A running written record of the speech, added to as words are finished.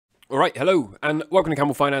All right, hello, and welcome to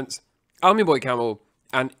Camel Finance. I'm your boy Camel,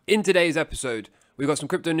 and in today's episode, we've got some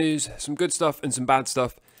crypto news, some good stuff and some bad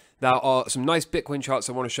stuff. There are some nice Bitcoin charts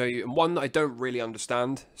I want to show you, and one that I don't really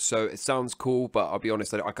understand, so it sounds cool, but I'll be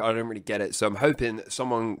honest, I don't really get it. So I'm hoping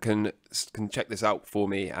someone can check this out for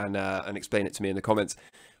me and explain it to me in the comments.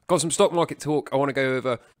 Got some stock market talk. I want to go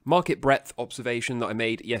over market breadth observation that I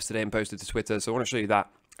made yesterday and posted to Twitter, so I want to show you that,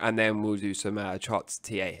 and then we'll do some charts,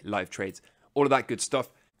 TA, live trades, all of that good stuff.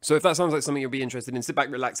 So if that sounds like something you'll be interested in, sit back,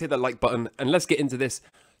 relax, hit that like button, and let's get into this.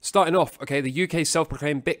 Starting off, okay, the UK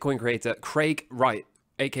self-proclaimed Bitcoin creator, Craig Wright,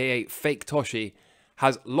 aka Fake Toshi,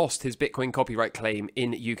 has lost his Bitcoin copyright claim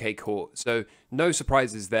in UK court. So no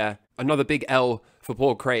surprises there. Another big L for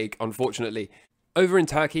poor Craig, unfortunately. Over in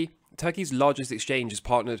Turkey, Turkey's largest exchange has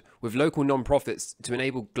partnered with local non-profits to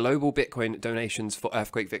enable global Bitcoin donations for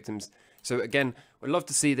earthquake victims. So again, we'd love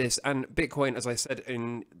to see this, and Bitcoin, as I said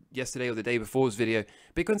in yesterday or the day before's video,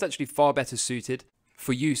 Bitcoin's actually far better suited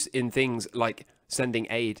for use in things like sending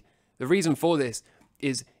aid. The reason for this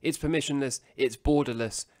is it's permissionless, it's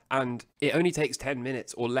borderless, and it only takes 10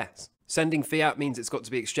 minutes or less. Sending fiat means it's got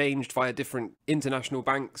to be exchanged via different international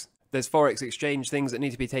banks. There's forex exchange things that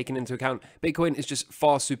need to be taken into account. Bitcoin is just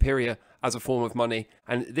far superior as a form of money,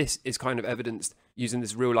 and this is kind of evidenced using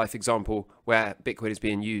this real life example where Bitcoin is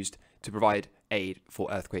being used to provide aid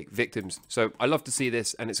for earthquake victims. So I love to see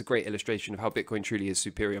this, and it's a great illustration of how Bitcoin truly is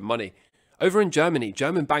superior money. Over in Germany,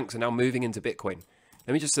 German banks are now moving into Bitcoin.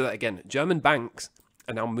 Let me just say that again. German banks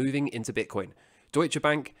are now moving into Bitcoin. Deutsche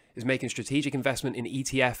Bank is making strategic investment in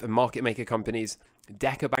ETF and market maker companies.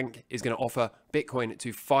 Decker Bank is going to offer Bitcoin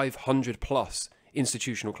to 500 plus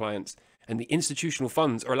institutional clients. And the institutional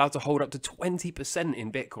funds are allowed to hold up to 20%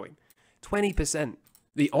 in Bitcoin. 20%.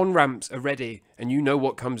 The on-ramps are ready, and you know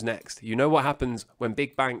what comes next. You know what happens when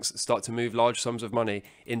big banks start to move large sums of money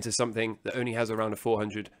into something that only has around a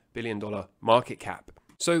 $400 billion market cap.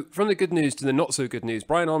 So from the good news to the not so good news,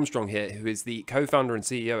 Brian Armstrong here, who is the co-founder and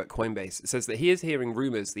CEO at Coinbase, says that he is hearing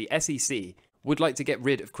rumors the SEC would like to get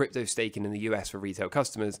rid of crypto staking in the US for retail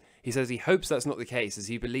customers. He says he hopes that's not the case, as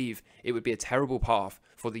he believes it would be a terrible path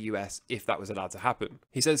for the US if that was allowed to happen.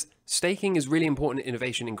 He says staking is really important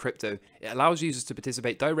innovation in crypto. It allows users to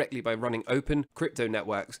participate directly by running open crypto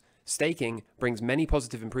networks. Staking brings many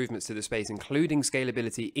positive improvements to the space, including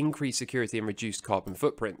scalability, increased security, and reduced carbon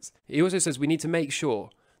footprints. He also says we need to make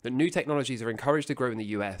sure that new technologies are encouraged to grow in the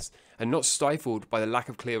US and not stifled by the lack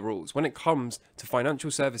of clear rules. When it comes to financial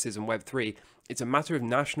services and Web3, it's a matter of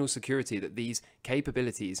national security that these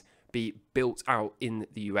capabilities be built out in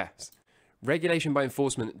the US. Regulation by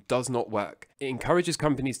enforcement does not work. It encourages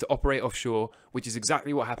companies to operate offshore, which is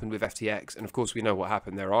exactly what happened with FTX, and of course we know what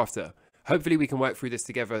happened thereafter. Hopefully we can work through this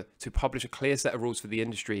together to publish a clear set of rules for the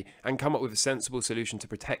industry and come up with a sensible solution to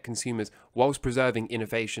protect consumers whilst preserving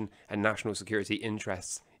innovation and national security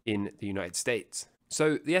interests in the United States.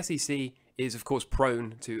 So the SEC is of course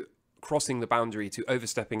prone to crossing the boundary, to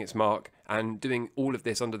overstepping its mark, and doing all of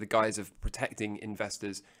this under the guise of protecting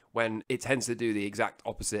investors when it tends to do the exact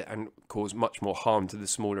opposite and cause much more harm to the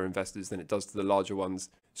smaller investors than it does to the larger ones.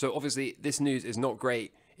 So obviously this news is not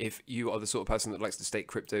great if you are the sort of person that likes to stake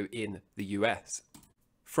crypto in the US.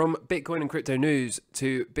 From Bitcoin and crypto news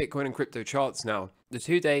to Bitcoin and crypto charts now, the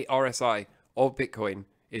 2-day RSI of Bitcoin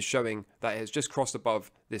is showing that it has just crossed above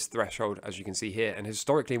this threshold, as you can see here. And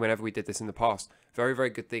historically, whenever we did this in the past, very, very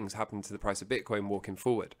good things happened to the price of Bitcoin walking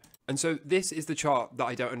forward. And so this is the chart that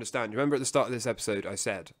I don't understand. Remember at the start of this episode, I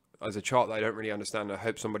said, as a chart that I don't really understand, I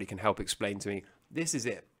hope somebody can help explain to me. This is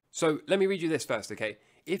it. So let me read you this first, okay?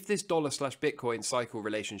 If this dollar/Bitcoin cycle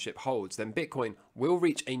relationship holds, then Bitcoin will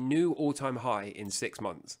reach a new all-time high in 6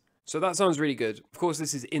 months. So that sounds really good. Of course,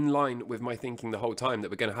 this is in line with my thinking the whole time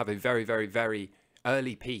that we're going to have a very, very, very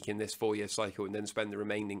early peak in this 4-year cycle and then spend the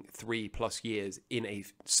remaining 3+ years in a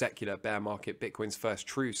secular bear market, Bitcoin's first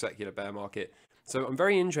true secular bear market. So I'm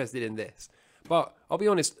very interested in this. But I'll be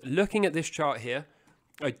honest, looking at this chart here,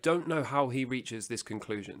 I don't know how he reaches this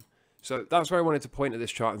conclusion. So that's where I wanted to point at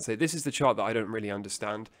this chart and say, this is the chart that I don't really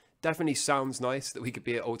understand. Definitely sounds nice that we could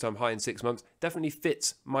be at all-time high in 6 months. Definitely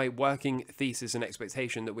fits my working thesis and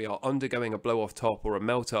expectation that we are undergoing a blow-off top or a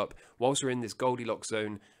melt-up whilst we're in this Goldilocks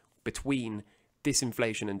zone between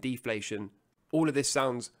disinflation and deflation. All of this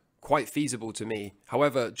sounds quite feasible to me.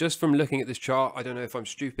 However, just from looking at this chart, I don't know if I'm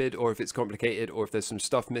stupid or if it's complicated or if there's some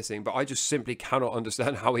stuff missing, but I just simply cannot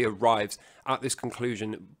understand how he arrives at this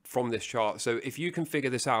conclusion from this chart. So if you can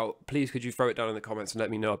figure this out, please could you throw it down in the comments and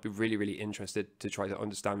let me know. I'd be really, really interested to try to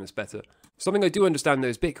understand this better. Something I do understand though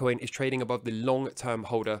is Bitcoin is trading above the long-term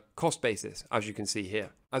holder cost basis, as you can see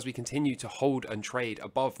here. as we continue to hold and trade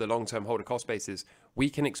above the long-term holder cost basis, we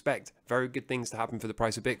can expect very good things to happen for the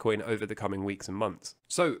price of Bitcoin over the coming weeks and months.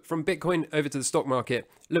 So from Bitcoin over to the stock market,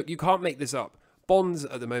 look, you can't make this up. Bonds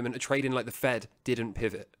at the moment are trading like the Fed didn't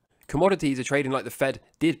pivot. Commodities are trading like the Fed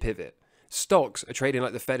did pivot. Stocks are trading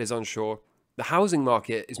like the Fed is unsure. The housing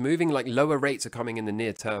market is moving like lower rates are coming in the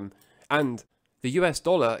near term. And the US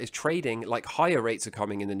dollar is trading like higher rates are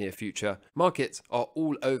coming in the near future. Markets are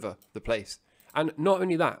all over the place. And not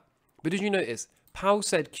only that, but did you notice, Powell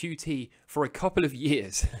said QT for a couple of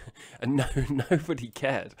years and nobody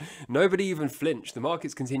cared. Nobody even flinched. The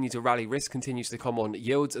markets continue to rally, risk continues to come on.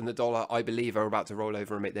 Yields and the dollar, I believe, are about to roll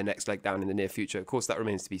over and make their next leg down in the near future. Of course, that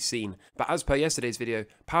remains to be seen. But as per yesterday's video,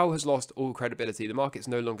 Powell has lost all credibility. The markets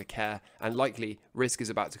no longer care, and likely risk is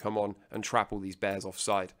about to come on and trap all these bears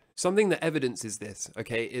offside. Something that evidences this,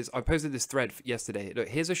 okay, is I posted this thread yesterday. Look,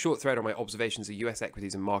 here's a short thread on my observations of US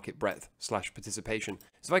equities and market breadth / participation.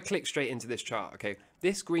 So if I click straight into this chart, okay,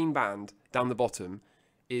 this green band down the bottom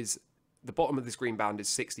is, the bottom of this green band is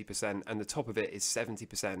 60% and the top of it is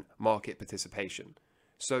 70% market participation.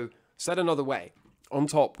 So said another way, on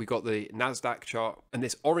top we got the NASDAQ chart, and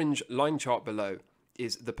this orange line chart below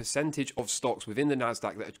is the percentage of stocks within the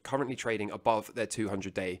NASDAQ that are currently trading above their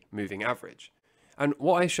 200-day moving average. And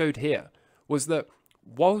what I showed here was that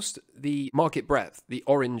whilst the market breadth, the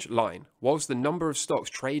orange line, whilst the number of stocks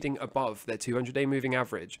trading above their 200-day moving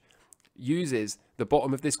average uses the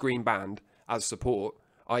bottom of this green band as support,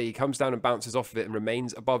 i.e. comes down and bounces off of it and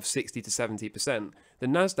remains above 60 to 70%, the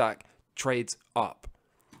NASDAQ trades up.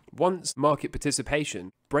 Once market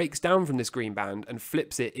participation breaks down from this green band and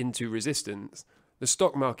flips it into resistance, the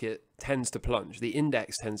stock market tends to plunge. The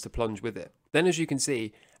index tends to plunge with it. Then as you can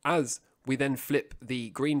see, as we then flip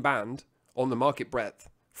the green band on the market breadth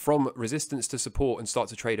from resistance to support and start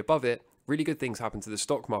to trade above it, really good things happen to the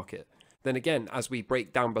stock market. Then again, as we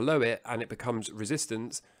break down below it and it becomes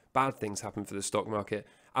resistance, bad things happen for the stock market.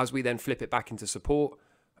 As we then flip it back into support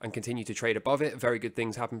and continue to trade above it, very good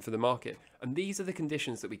things happen for the market. And these are the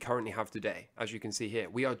conditions that we currently have today. As you can see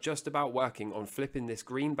here, we are just about working on flipping this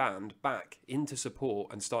green band back into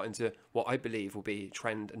support and starting to what I believe will be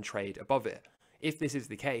trend and trade above it. If this is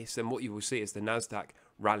the case, then what you will see is the NASDAQ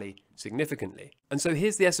rally significantly. And so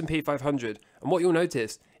here's the S&P 500, and what you'll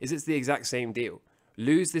notice is it's the exact same deal.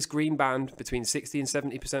 Lose this green band between 60 and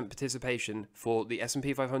 70% participation for the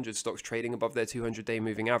S&P 500 stocks trading above their 200-day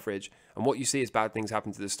moving average, and what you see is bad things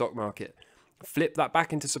happen to the stock market. Flip that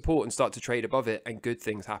back into support and start to trade above it, and good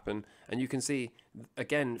things happen. And you can see,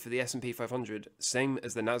 again, for the S&P 500, same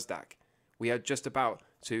as the NASDAQ. We are just about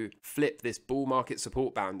to flip this bull market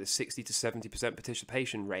support band, this 60 to 70%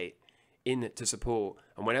 participation rate, into support.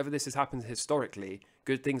 And whenever this has happened historically,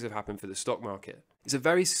 good things have happened for the stock market. It's a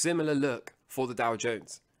very similar look for the Dow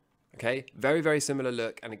Jones. Okay, very, very similar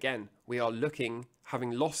look. And again, we are looking,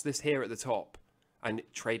 having lost this here at the top and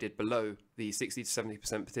traded below the 60 to 70%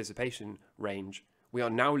 participation range, we are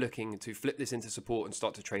now looking to flip this into support and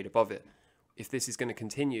start to trade above it. If this is going to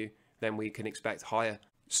continue, then we can expect higher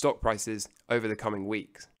stock prices over the coming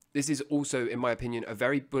weeks. This is also, in my opinion, a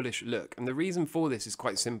very bullish look. And the reason for this is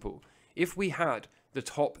quite simple. If we had the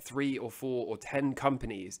top 3 or 4 or 10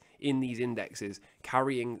 companies in these indexes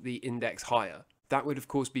carrying the index higher, that would of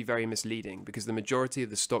course be very misleading because the majority of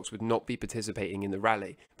the stocks would not be participating in the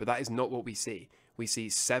rally. But that is not what we see. We see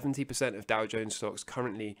 70% of Dow Jones stocks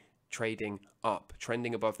currently trading up,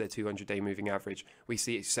 trending above their 200-day moving average. We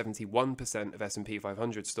see 71% of S&P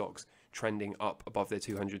 500 stocks trending up above their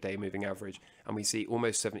 200-day moving average. And we see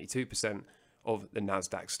almost 72% of the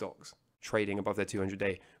NASDAQ stocks trading above their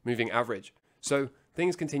 200-day moving average. So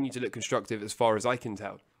things continue to look constructive as far as I can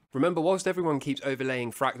tell. Remember, whilst everyone keeps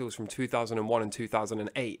overlaying fractals from 2001 and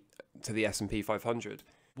 2008 to the S&P 500,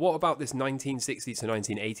 what about this 1960s to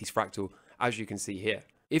 1980s fractal, as you can see here?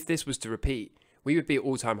 If this was to repeat, we would be at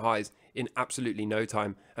all-time highs in absolutely no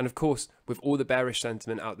time. And of course, with all the bearish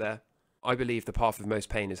sentiment out there, I believe the path of most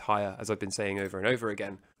pain is higher, as I've been saying over and over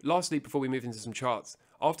again. Lastly, before we move into some charts,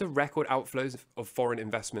 after record outflows of foreign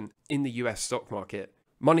investment in the US stock market,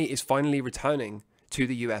 money is finally returning to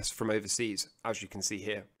the US from overseas, as you can see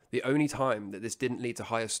here. The only time that this didn't lead to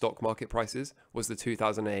higher stock market prices was the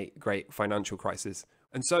 2008 great financial crisis.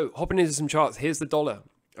 And so, hopping into some charts, here's the dollar.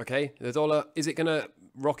 Okay, the dollar, is it going to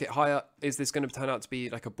rocket higher? Is this going to turn out to be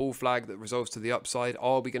like a bull flag that resolves to the upside?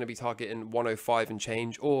 Are we going to be targeting 105 and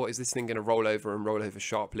change? Or is this thing going to roll over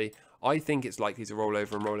sharply? I think it's likely to roll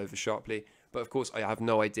over sharply. But of course, I have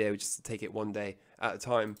no idea. We just take it one day at a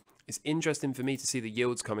time. It's interesting for me to see the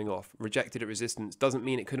yields coming off. Rejected at resistance doesn't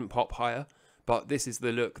mean it couldn't pop higher. but this is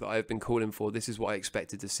the look that I've been calling for. This is what I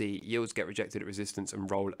expected to see. Yields get rejected at resistance and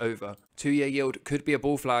roll over. 2-year yield could be a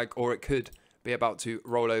bull flag, or it could be about to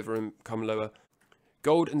roll over and come lower.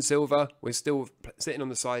 Gold and silver, we're still sitting on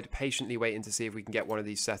the side, patiently waiting to see if we can get one of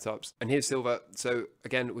these setups. And here's silver. So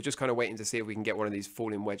again, we're just kind of waiting to see if we can get one of these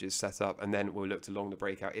falling wedges set up, and then we'll look to long the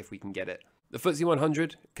breakout if we can get it. The FTSE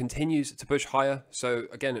 100 continues to push higher. So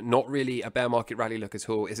again, not really a bear market rally look at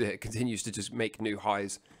all, is it? It continues to just make new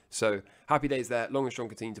highs. So happy days there, long and strong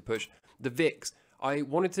continue to push. The VIX, I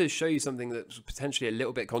wanted to show you something that's potentially a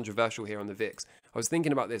little bit controversial here on the VIX. I was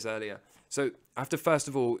thinking about this earlier. So I have to first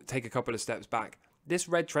of all take a couple of steps back. This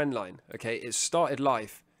red trend line, okay, it started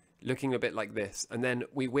life looking a bit like this, and then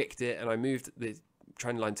we wicked it, and I moved the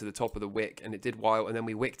trend line to the top of the wick, and it did while, and then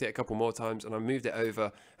we wicked it a couple more times, and I moved it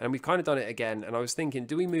over, and we've kind of done it again. And I was thinking,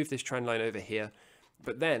 do we move this trend line over here?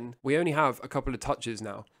 But then we only have a couple of touches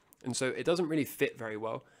now, and so it doesn't really fit very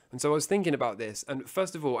well. And so I was thinking about this, and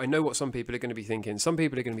first of all, I know what some people are going to be thinking. Some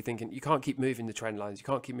people are going to be thinking, you can't keep moving the trend lines. You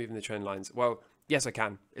can't keep moving the trend lines. Well, yes, I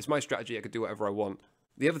can. It's my strategy. I could do whatever I want.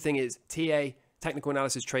 The other thing is TA, technical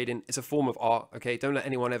analysis trading, is a form of art, okay? Don't let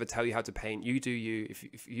anyone ever tell you how to paint. You do you.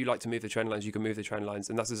 If you like to move the trend lines, you can move the trend lines,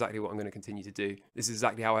 and that's exactly what I'm going to continue to do. This is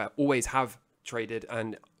exactly how I always have traded,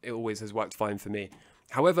 and it always has worked fine for me.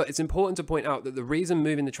 However, it's important to point out that the reason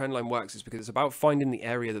moving the trend line works is because it's about finding the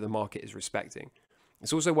area that the market is respecting.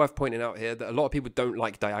 It's also worth pointing out here that a lot of people don't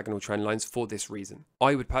like diagonal trend lines for this reason.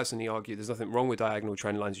 I would personally argue there's nothing wrong with diagonal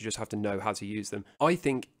trend lines, you just have to know how to use them. I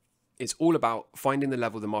think it's all about finding the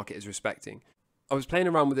level the market is respecting. I was playing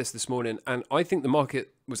around with this morning, and I think the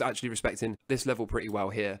market was actually respecting this level pretty well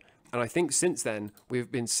here. And I think since then,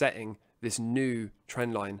 we've been setting this new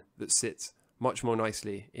trend line that sits much more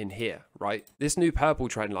nicely in here, right? This new purple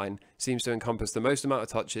trend line seems to encompass the most amount of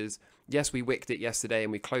touches. Yes, we wicked it yesterday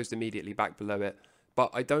and we closed immediately back below it, but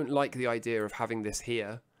I don't like the idea of having this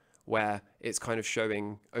here where it's kind of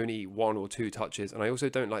showing only 1 or 2 touches. And I also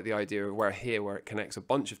don't like the idea of where it connects a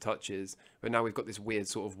bunch of touches, but now we've got this weird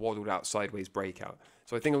sort of waddled out sideways breakout.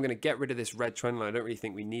 So I think I'm going to get rid of this red trend line. I don't really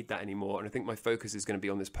think we need that anymore. And I think my focus is going to be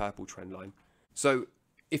on this purple trend line. So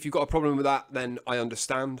if you've got a problem with that, then I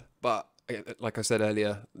understand. But like I said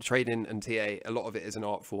earlier, trading and TA, a lot of it is an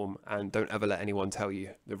art form, and don't ever let anyone tell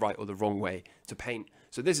you the right or the wrong way to paint.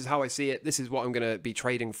 So this is how I see it. This is what I'm going to be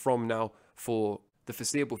trading from now for the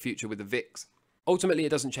foreseeable future with the VIX. Ultimately, it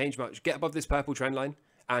doesn't change much. Get above this purple trend line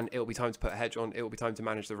and it'll be time to put a hedge on. It will be time to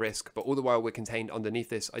manage the risk. But all the while we're contained underneath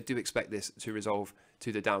this, I do expect this to resolve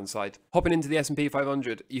to the downside. Hopping into the S&P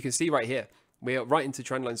 500, you can see right here, we are right into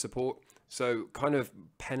trendline support. So kind of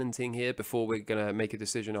pennanting here before we're going to make a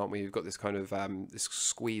decision, aren't we? We've got this kind of this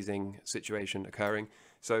squeezing situation occurring.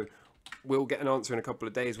 So we'll get an answer in a couple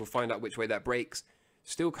of days. We'll find out which way that breaks.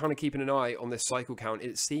 Still kind of keeping an eye on this cycle count.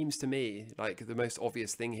 It seems to me like the most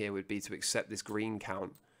obvious thing here would be to accept this green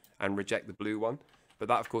count and reject the blue one. But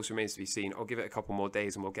that, of course, remains to be seen. I'll give it a couple more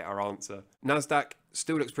days and we'll get our answer. NASDAQ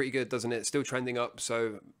still looks pretty good, doesn't it? Still trending up.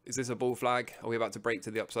 So is this a bull flag? Are we about to break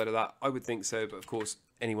to the upside of that? I would think so. But of course,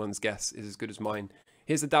 anyone's guess is as good as mine.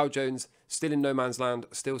 Here's the Dow Jones, still in no man's land,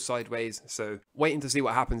 still sideways. So waiting to see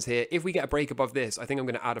what happens here. If we get a break above this, I think I'm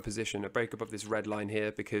going to add a position, a break above this red line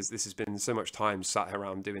here, because this has been so much time sat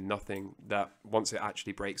around doing nothing that once it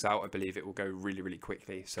actually breaks out, I believe it will go really, really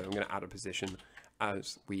quickly. So I'm going to add a position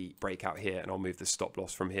as we break out here, and I'll move the stop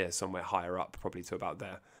loss from here somewhere higher up, probably to about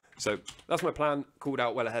there. So that's my plan, called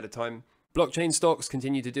out well ahead of time. Blockchain stocks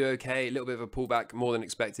continue to do okay, a little bit of a pullback, more than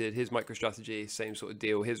expected. Here's MicroStrategy, same sort of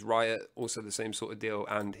deal. Here's Riot, also the same sort of deal.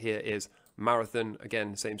 And here is Marathon,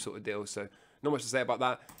 again, same sort of deal. So not much to say about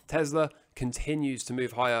that. Tesla continues to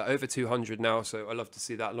move higher, over 200 now. So I love to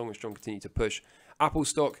see that long and strong continue to push. Apple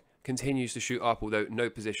stock continues to shoot up, although no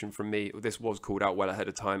position from me. This was called out well ahead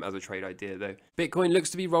of time as a trade idea, though. Bitcoin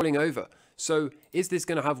looks to be rolling over. So is this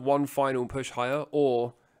going to have one final push higher,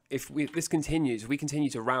 or if this continues, if we continue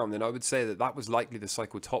to round, then I would say that that was likely the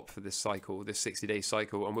cycle top for this cycle, this 60-day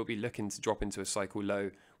cycle, and we'll be looking to drop into a cycle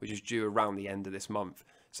low, which is due around the end of this month.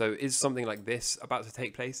 So is something like this about to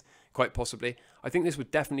take place? Quite possibly. I think this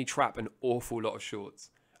would definitely trap an awful lot of shorts.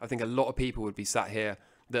 I think a lot of people would be sat here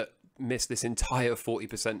that missed this entire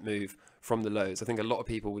 40% move from the lows. I think a lot of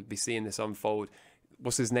people would be seeing this unfold.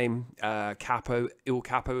 What's his name? Capo, Il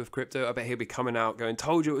Capo of crypto. I bet he'll be coming out going,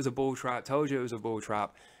 told you it was a bull trap, told you it was a bull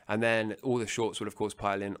trap. And then all the shorts will, of course,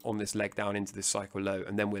 pile in on this leg down into this cycle low,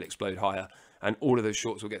 and then we'll explode higher, and all of those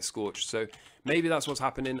shorts will get scorched. So maybe that's what's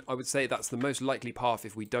happening. I would say that's the most likely path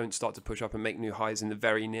if we don't start to push up and make new highs in the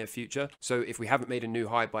very near future. So if we haven't made a new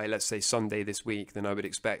high by, let's say, Sunday this week, then I would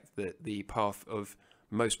expect that the path of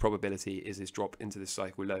most probability is this drop into this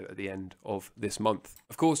cycle low at the end of this month.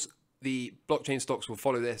 Of course, the blockchain stocks will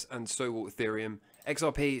follow this, and so will Ethereum.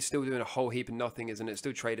 XRP is still doing a whole heap of nothing, isn't it?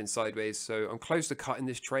 Still trading sideways. So I'm close to cutting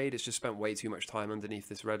this trade. It's just spent way too much time underneath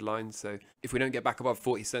this red line. So if we don't get back above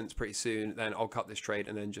 40 cents pretty soon, then I'll cut this trade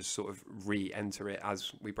and then just sort of re-enter it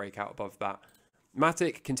as we break out above that.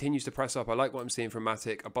 MATIC continues to press up. I like what I'm seeing from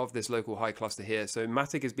MATIC above this local high cluster here. So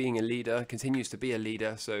MATIC is being a leader, continues to be a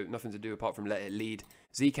leader. So nothing to do apart from let it lead.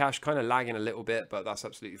 Zcash kind of lagging a little bit, but that's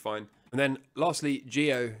absolutely fine. And then lastly,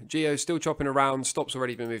 Geo. Geo still chopping around. Stop's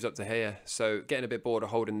already been moved up to here. So getting a bit bored of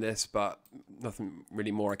holding this, but nothing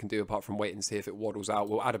really more I can do apart from wait and see if it waddles out.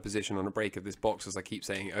 We'll add a position on a break of this box, as I keep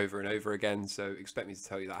saying over and over again. So expect me to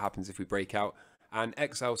tell you that happens if we break out. And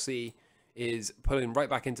XLC is pulling right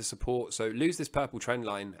back into support, so lose this purple trend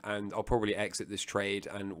line and I'll probably exit this trade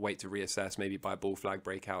and wait to reassess, maybe buy a bull flag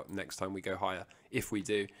breakout next time we go higher, if we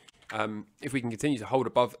do. If we can continue to hold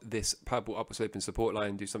above this purple upward sloping support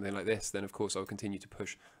line and do something like this, then of course I'll continue to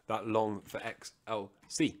push that long for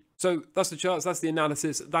XLC. So that's the charts, that's the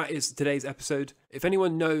analysis, that is today's episode. If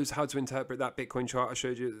anyone knows how to interpret that Bitcoin chart I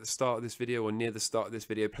showed you at the start of this video or near the start of this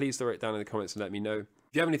video, please throw it down in the comments and let me know.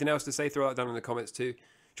 If you have anything else to say, throw that down in the comments too.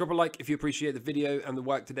 Drop a like if you appreciate the video and the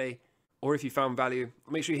work today, or if you found value.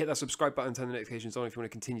 Make sure you hit that subscribe button, turn the notifications on if you want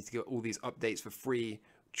to continue to get all these updates for free,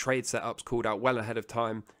 trade setups called out well ahead of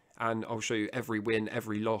time, and I'll show you every win,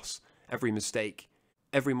 every loss, every mistake,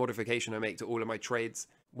 every modification I make to all of my trades,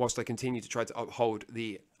 whilst I continue to try to uphold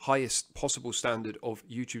the highest possible standard of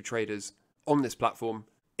YouTube traders on this platform.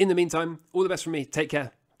 In the meantime, all the best from me. Take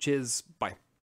care. Cheers. Bye.